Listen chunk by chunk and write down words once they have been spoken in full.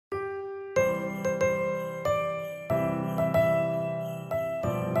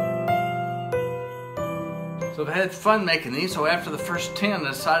So I've had fun making these, so after the first 10 I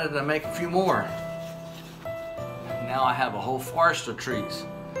decided to make a few more. Now I have a whole forest of trees.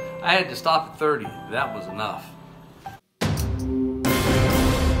 I had to stop at 30, that was enough.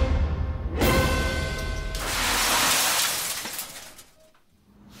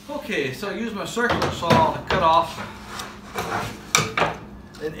 Okay, so I used my circular saw to cut off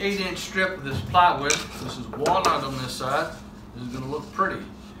an 8-inch strip of this plywood. This is walnut on this side. This is going to look pretty.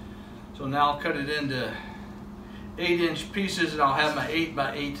 So now I'll cut it into 8-inch pieces, and I'll have my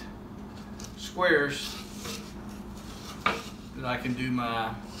 8x8 squares that I can do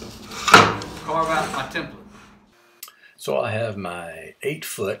my carve out my template. So I have my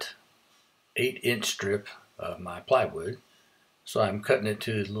 8-foot, 8-inch strip of my plywood. So I'm cutting it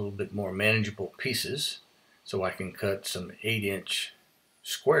to a little bit more manageable pieces so I can cut some 8-inch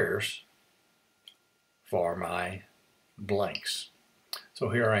squares for my blanks. So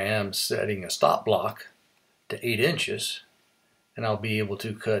here I am setting a stop block to 8 inches, and I'll be able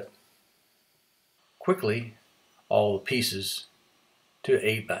to cut quickly all the pieces to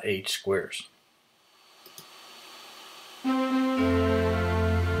 8x8 squares.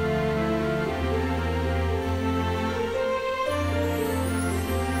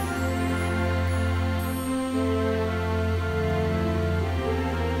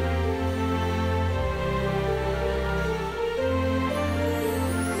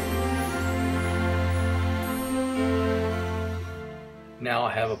 Now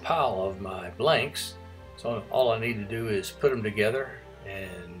I have a pile of my blanks, so all I need to do is put them together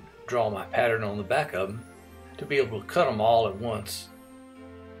and draw my pattern on the back of them to be able to cut them all at once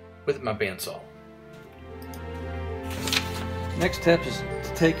with my bandsaw. Next step is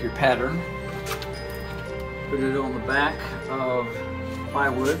to take your pattern, put it on the back of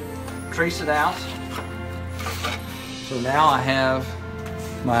plywood, trace it out. So now I have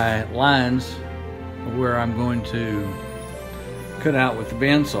my lines of where I'm going to cut out with the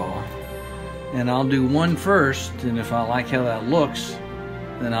bandsaw, and I'll do one first, and if I like how that looks,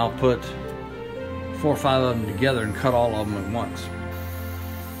 then I'll put 4 or 5 of them together and cut all of them at once.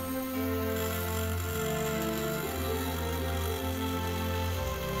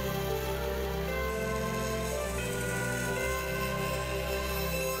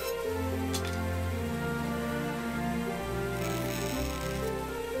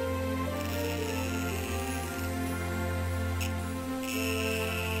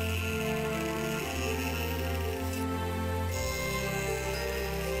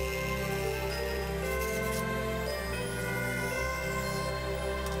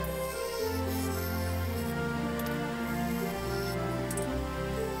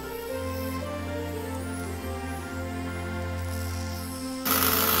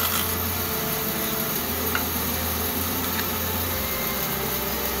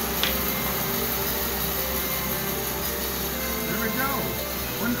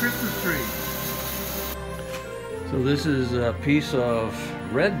 One Christmas tree. So this is a piece of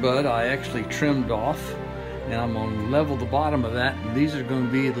red bud I actually trimmed off, and I'm going to level the bottom of that, and these are going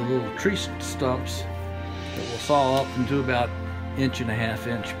to be the little tree stumps that will saw up into about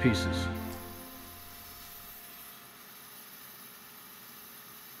 1.5-inch pieces.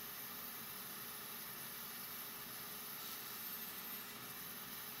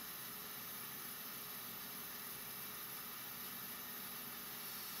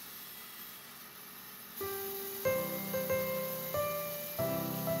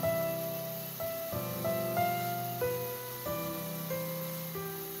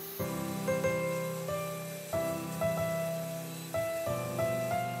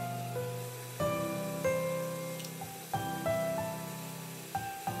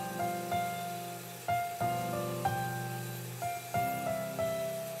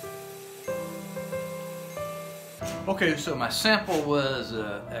 Okay, so my sample was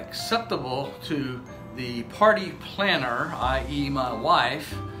acceptable to the party planner, i.e. my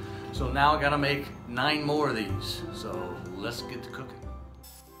wife. So now I gotta make 9 more of these. So let's get to cooking.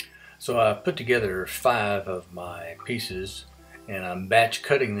 So I put together 5 of my pieces, and I'm batch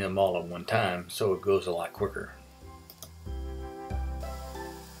cutting them all at one time so it goes a lot quicker.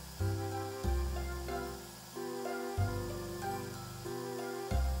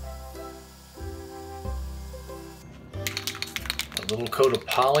 A little coat of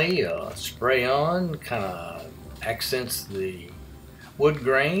poly, spray on, kind of accents the wood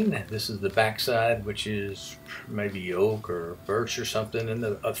grain. This is the back side, which is maybe oak or birch or something, and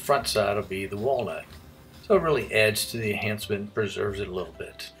the front side will be the walnut. So it really adds to the enhancement, preserves it a little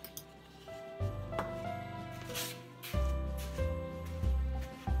bit.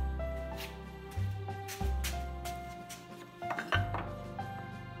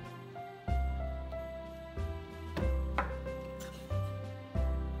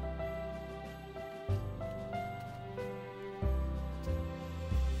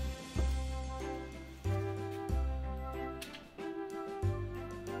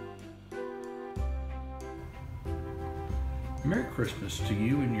 Merry Christmas to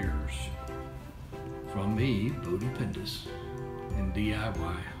you and yours. From me, Bodie Pendus, in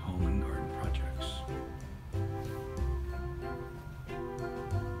DIY Home and Garden.